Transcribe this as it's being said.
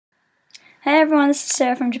Hey everyone, this is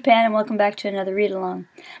Sarah from Japan, and welcome back to another read-along.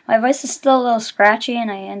 My voice is still a little scratchy, and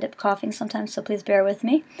I end up coughing sometimes, so please bear with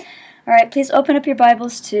me. Alright, please open up your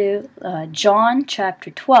Bibles to John chapter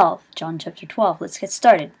 12. John chapter 12. Let's get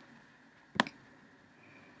started.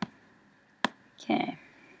 Okay.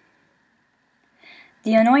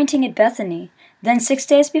 The anointing at Bethany. Then 6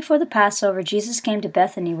 days before the Passover, Jesus came to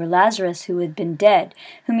Bethany, where Lazarus, who had been dead,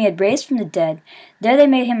 whom he had raised from the dead. There they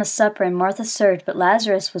made him a supper, and Martha served, but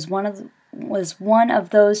Lazarus was one of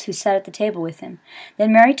those who sat at the table with him.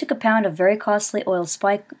 Then Mary took a pound of very costly oil,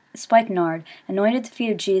 spikenard, anointed the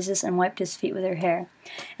feet of Jesus, and wiped his feet with her hair.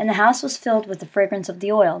 And the house was filled with the fragrance of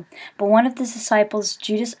the oil. But one of the disciples,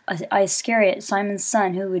 Judas Iscariot, Simon's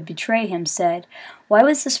son, who would betray him, said, "Why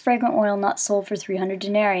was this fragrant oil not sold for 300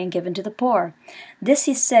 denarii and given to the poor?" This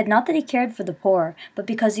he said, not that he cared for the poor, but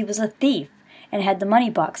because he was a thief, and had the money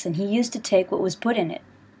box, and he used to take what was put in it.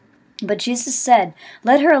 But Jesus said,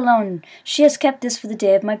 "Let her alone. She has kept this for the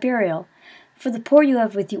day of my burial. For the poor you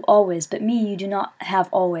have with you always, but me you do not have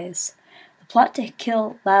always." The plot to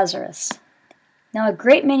kill Lazarus. Now a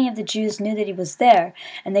great many of the Jews knew that he was there,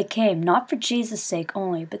 and they came, not for Jesus' sake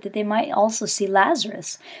only, but that they might also see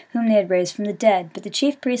Lazarus, whom they had raised from the dead. But the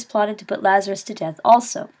chief priests plotted to put Lazarus to death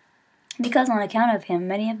also, because on account of him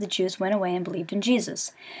many of the Jews went away and believed in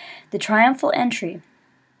Jesus. The triumphal entry.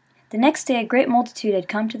 The next day a great multitude had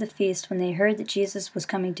come to the feast when they heard that Jesus was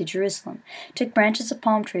coming to Jerusalem, took branches of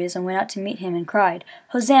palm trees, and went out to meet him, and cried,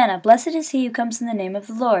 "Hosanna! Blessed is he who comes in the name of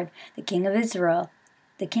the Lord, the King of Israel."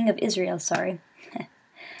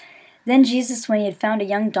 Then Jesus, when he had found a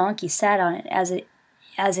young donkey, sat on it, as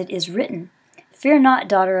it is written, "Fear not,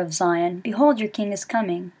 daughter of Zion, behold your king is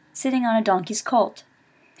coming, sitting on a donkey's colt."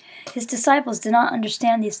 His disciples did not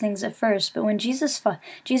understand these things at first, but when Jesus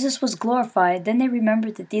was glorified, then they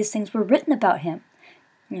remembered that these things were written about him,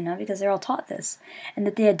 because they're all taught this, and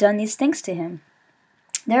that they had done these things to him.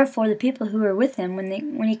 Therefore the people who were with him,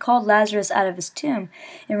 when he called Lazarus out of his tomb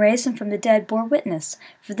and raised him from the dead, bore witness.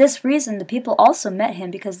 For this reason the people also met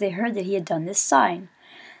him, because they heard that he had done this sign.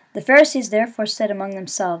 The Pharisees therefore said among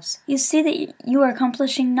themselves, "You see that you are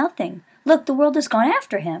accomplishing nothing. Look, the world has gone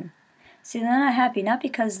after him." See, they're not happy, not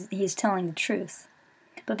because he's telling the truth,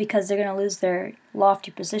 but because they're going to lose their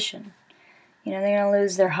lofty position. They're going to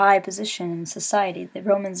lose their high position in society. The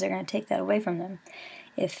Romans are going to take that away from them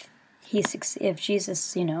if Jesus,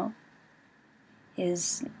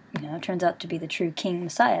 turns out to be the true King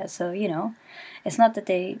Messiah. So, it's not that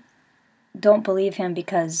they don't believe him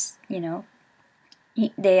because,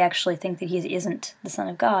 they actually think that he isn't the Son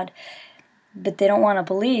of God. But they don't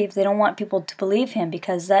want people to believe him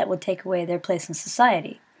because that would take away their place in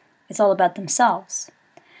society. It's all about themselves.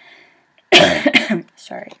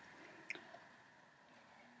 Sorry.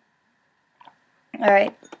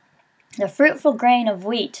 Alright. The fruitful grain of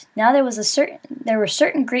wheat. Now there were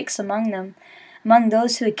certain Greeks among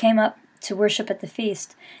those who had came up to worship at the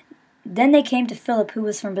feast. Then they came to Philip, who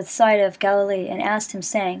was from Bethsaida of Galilee, and asked him,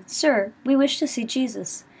 saying, "Sir, we wish to see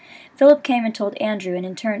Jesus." Philip came and told Andrew, and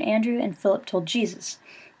in turn Andrew and Philip told Jesus.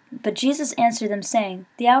 But Jesus answered them, saying,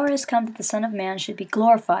 "The hour has come that the Son of Man should be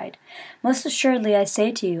glorified. Most assuredly I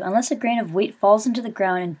say to you, unless a grain of wheat falls into the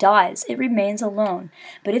ground and dies, it remains alone.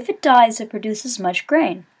 But if it dies, it produces much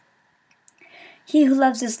grain. He who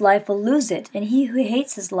loves his life will lose it, and he who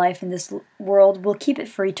hates his life in this world will keep it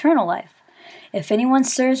for eternal life. If anyone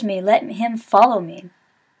serves me, let him follow me."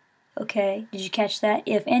 Okay, did you catch that?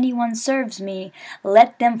 If anyone serves me,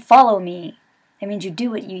 let them follow me. That means you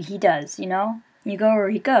do what he does, You go where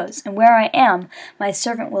he goes. And where I am, my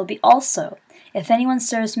servant will be also. If anyone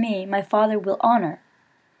serves me, my Father will honor.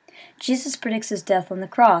 Jesus predicts his death on the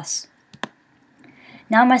cross.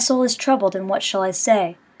 Now my soul is troubled, and what shall I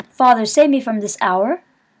say? Father, save me from this hour.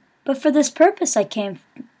 But for this purpose I came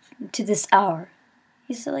to this hour.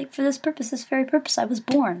 He said, for this purpose, this very purpose, I was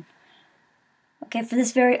born. Okay, for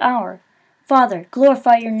this very hour. Father,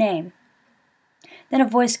 glorify your name. Then a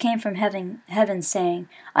voice came from heaven saying,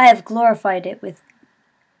 I have glorified it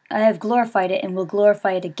and will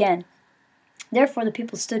glorify it again. Therefore the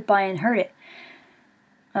people stood by and heard it.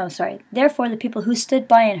 Therefore the people who stood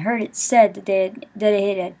by and heard it said that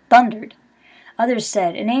it had thundered. Others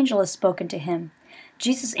said, An angel has spoken to him.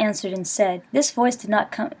 Jesus answered and said, This voice did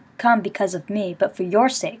not come because of me, but for your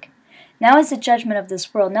sake. Now is the judgment of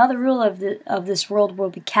this world. Now the ruler of this world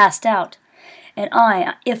will be cast out. And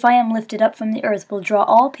I, if I am lifted up from the earth, will draw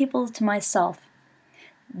all people to myself.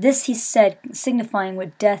 This he said, signifying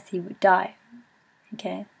what death he would die.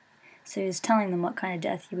 Okay? So he was telling them what kind of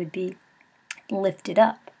death he would be lifted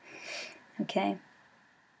up. Okay?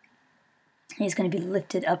 He's going to be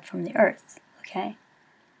lifted up from the earth. Okay?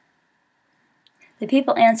 The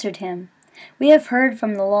people answered him, We have heard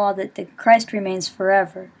from the law that the Christ remains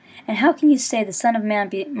forever. And how can you say the Son of Man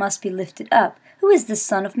must be lifted up? Who is the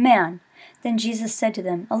Son of Man?" Then Jesus said to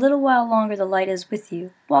them, "A little while longer the light is with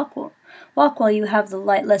you. Walk while you have the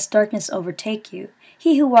light, lest darkness overtake you.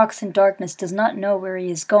 He who walks in darkness does not know where he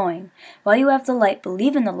is going. While you have the light,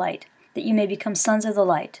 believe in the light, that you may become sons of the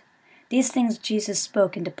light." These things Jesus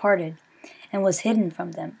spoke and departed, and was hidden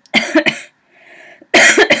from them.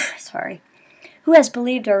 Sorry. Who has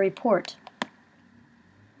believed our report?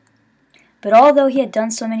 But although he had done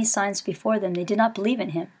so many signs before them, they did not believe in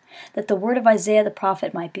him, that the word of Isaiah the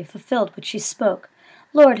prophet might be fulfilled, which he spoke,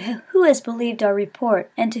 "Lord, who has believed our report,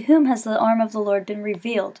 and to whom has the arm of the Lord been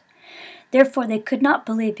revealed?" Therefore they could not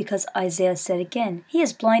believe, because Isaiah said again, "He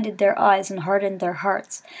has blinded their eyes and hardened their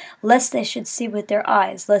hearts, lest they should see with their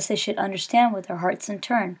eyes, lest they should understand with their hearts and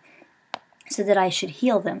turn, so that I should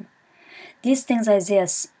heal them." These things Isaiah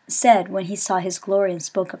said when he saw his glory and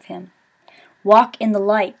spoke of him. Walk in the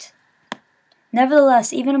light.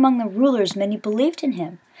 Nevertheless, even among the rulers many believed in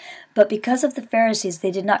him. But because of the Pharisees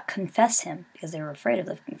they did not confess him, because they were afraid of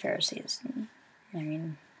the Pharisees.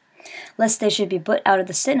 Lest they should be put out of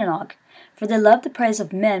the synagogue. For they love the praise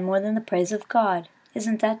of men more than the praise of God.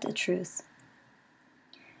 Isn't that the truth?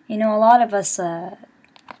 A lot of us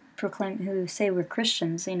proclaim, who say we're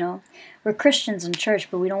Christians, we're Christians in church,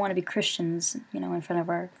 but we don't want to be Christians, in front of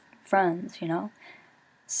our friends,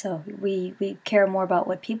 So we care more about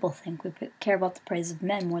what people think. We care about the praise of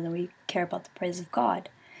men more than we care about the praise of God.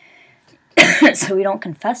 So we don't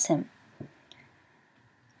confess him.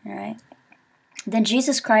 All right. Then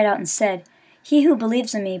Jesus cried out and said, "He who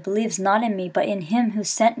believes in me believes not in me, but in him who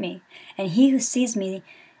sent me. And he who sees me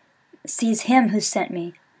sees him who sent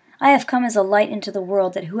me. I have come as a light into the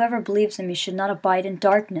world, that whoever believes in me should not abide in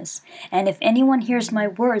darkness. And if anyone hears my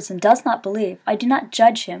words and does not believe, I do not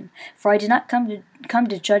judge him, for I did not come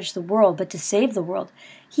to judge the world, but to save the world.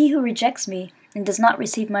 He who rejects me and does not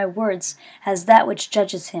receive my words has that which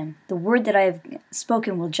judges him. The word that I have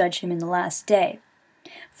spoken will judge him in the last day.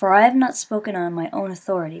 For I have not spoken on my own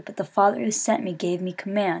authority, but the Father who sent me gave me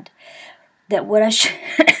command, that what I should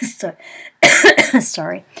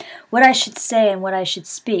what I should say and what I should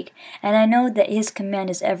speak, and I know that his command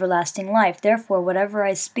is everlasting life. Therefore, whatever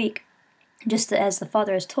I speak, just as the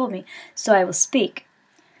Father has told me, so I will speak."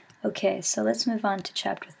 Okay, so let's move on to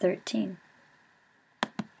chapter 13.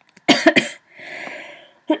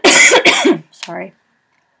 Sorry.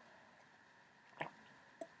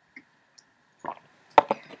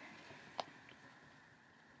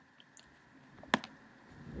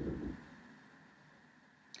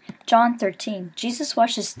 John 13. Jesus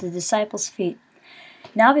washes the disciples' feet.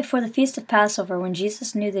 Now before the feast of Passover, when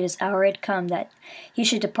Jesus knew that his hour had come, that he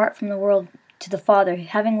should depart from the world to the Father,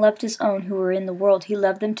 having loved his own who were in the world, he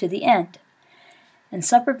loved them to the end. And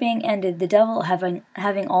supper being ended, the devil having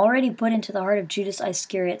already put into the heart of Judas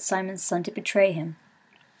Iscariot, Simon's son, to betray him.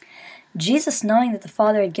 Jesus, knowing that the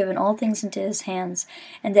Father had given all things into his hands,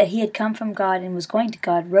 and that he had come from God and was going to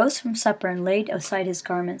God, rose from supper and laid aside his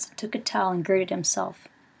garments, and took a towel and girded himself.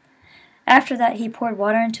 After that he poured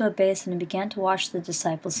water into a basin and began to wash the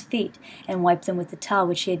disciples' feet, and wipe them with the towel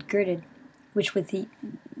which he had girded, which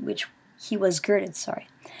he was girded.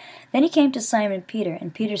 Then he came to Simon Peter,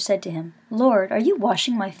 and Peter said to him, "Lord, are you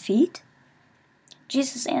washing my feet?"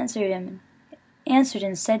 Jesus answered and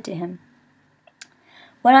said to him,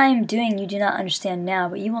 "What I am doing you do not understand now,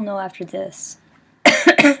 but you will know after this."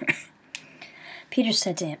 Peter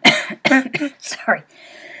said to him,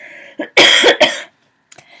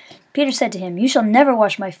 Peter said to him, "You shall never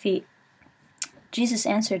wash my feet." Jesus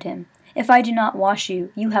answered him, "If I do not wash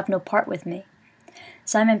you, you have no part with me."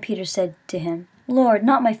 Simon Peter said to him, "Lord,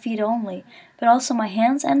 not my feet only, but also my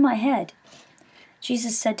hands and my head."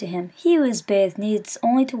 Jesus said to him, "He who is bathed needs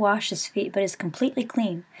only to wash his feet, but is completely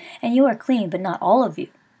clean, and you are clean, but not all of you."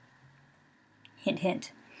 Hint,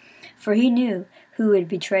 hint. For he knew who would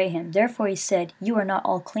betray him. Therefore he said, "You are not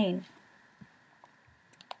all clean."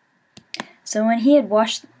 So when he had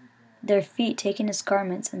washed their feet, taken his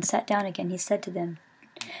garments, and sat down again, he said to them,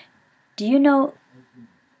 "Do you know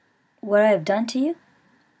what I have done to you?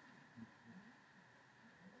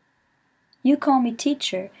 You call me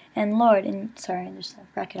teacher and Lord, and there's a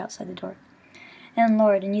racket outside the door. And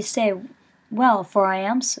Lord, and you say, well, for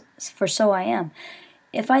so I am.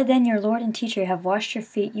 If I then, your Lord and teacher, have washed your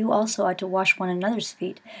feet, you also ought to wash one another's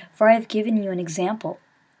feet. For I have given you an example,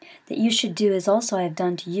 that you should do as also I have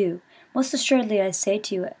done to you. Most assuredly I say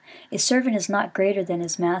to you, a servant is not greater than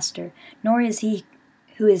his master, nor is he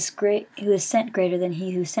who is sent greater than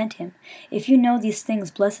he who sent him. If you know these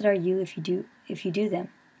things, blessed are you if you do them."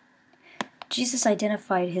 Jesus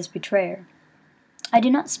identified his betrayer. I do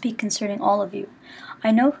not speak concerning all of you.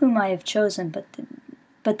 I know whom I have chosen, but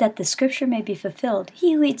that the scripture may be fulfilled,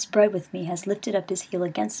 he who eats bread with me has lifted up his heel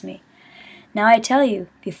against me. Now I tell you,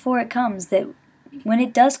 before it comes, that when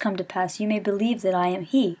it does come to pass, you may believe that I am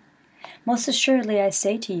he. Most assuredly I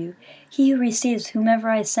say to you, he who receives whomever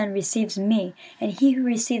I send receives me, and he who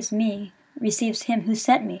receives me receives him who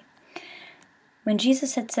sent me. When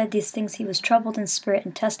Jesus had said these things, he was troubled in spirit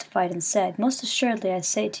and testified and said, Most assuredly I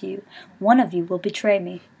say to you, one of you will betray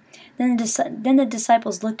me. Then the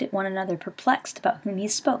disciples looked at one another, perplexed about whom he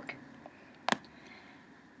spoke.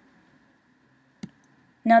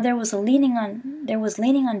 Now there was leaning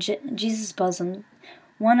on Jesus' bosom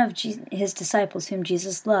one of his disciples whom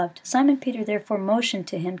Jesus loved. Simon Peter therefore motioned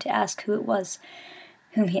to him to ask who it was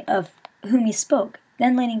of whom he spoke.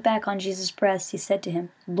 Then leaning back on Jesus' breast, he said to him,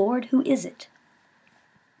 Lord, who is it?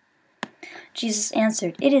 Jesus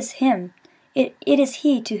answered, It is him. It is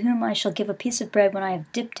he to whom I shall give a piece of bread when I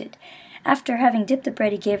have dipped it. After having dipped the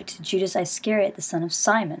bread, he gave it to Judas Iscariot, the son of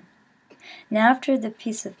Simon. Now after the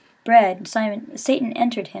piece of bread, Satan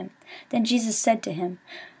entered him. Then Jesus said to him,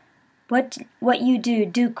 What you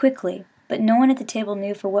do quickly. But no one at the table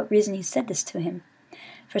knew for what reason he said this to him.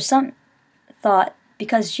 For some thought,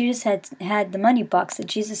 because Judas had the money box, that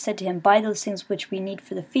Jesus said to him, Buy those things which we need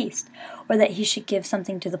for the feast, or that he should give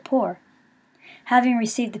something to the poor. Having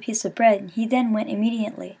received the piece of bread, he then went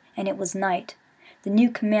immediately, and it was night. The new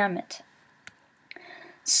commandment.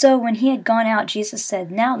 So when he had gone out, Jesus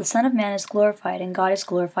said, Now the Son of Man is glorified, and God is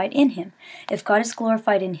glorified in him. If God is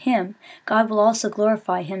glorified in him, God will also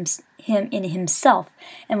glorify him in himself,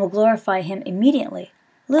 and will glorify him immediately.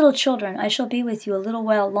 Little children, I shall be with you a little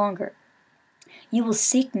while longer. You will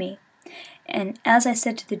seek me. And as I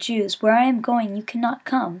said to the Jews, Where I am going you cannot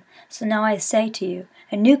come. So now I say to you,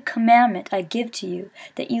 a new commandment I give to you,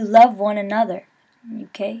 that you love one another.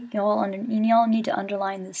 Okay? You all need to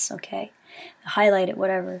underline this, okay? Highlight it,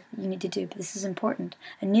 whatever you need to do, but this is important.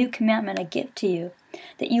 A new commandment I give to you,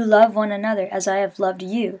 that you love one another as I have loved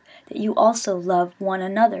you, that you also love one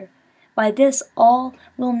another. By this all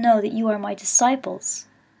will know that you are my disciples.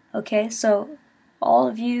 Okay, so all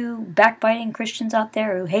of you backbiting Christians out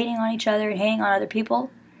there who hating on each other and hating on other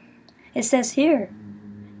people, it says here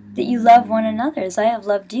that you love one another as I have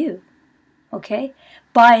loved you. Okay?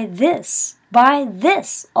 By this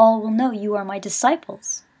all will know you are my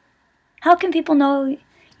disciples. How can people know,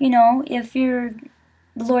 if you're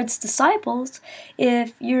the Lord's disciples,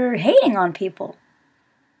 if you're hating on people?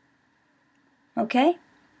 Okay?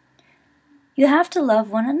 You have to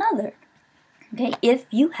love one another. Okay? If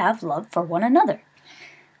you have love for one another.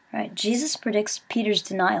 Right? Jesus predicts Peter's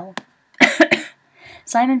denial.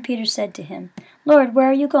 Simon Peter said to him, Lord, where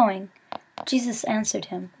are you going? Jesus answered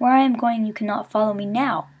him, Where I am going you cannot follow me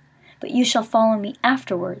now, but you shall follow me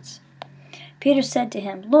afterwards. Peter said to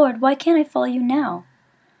him, Lord, why can't I follow you now?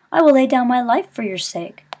 I will lay down my life for your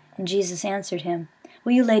sake. And Jesus answered him,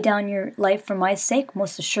 Will you lay down your life for my sake?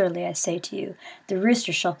 Most assuredly I say to you, the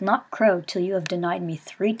rooster shall not crow till you have denied me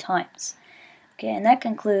 3 times. Okay, and that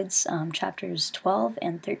concludes chapters 12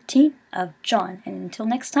 and 13 of John. And until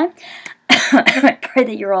next time, I pray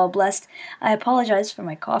that you're all blessed. I apologize for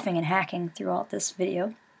my coughing and hacking throughout this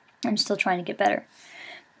video. I'm still trying to get better.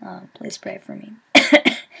 Please pray for me.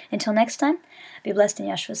 Until next time, be blessed in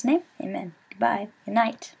Yeshua's name. Amen. Goodbye. Good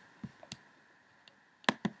night.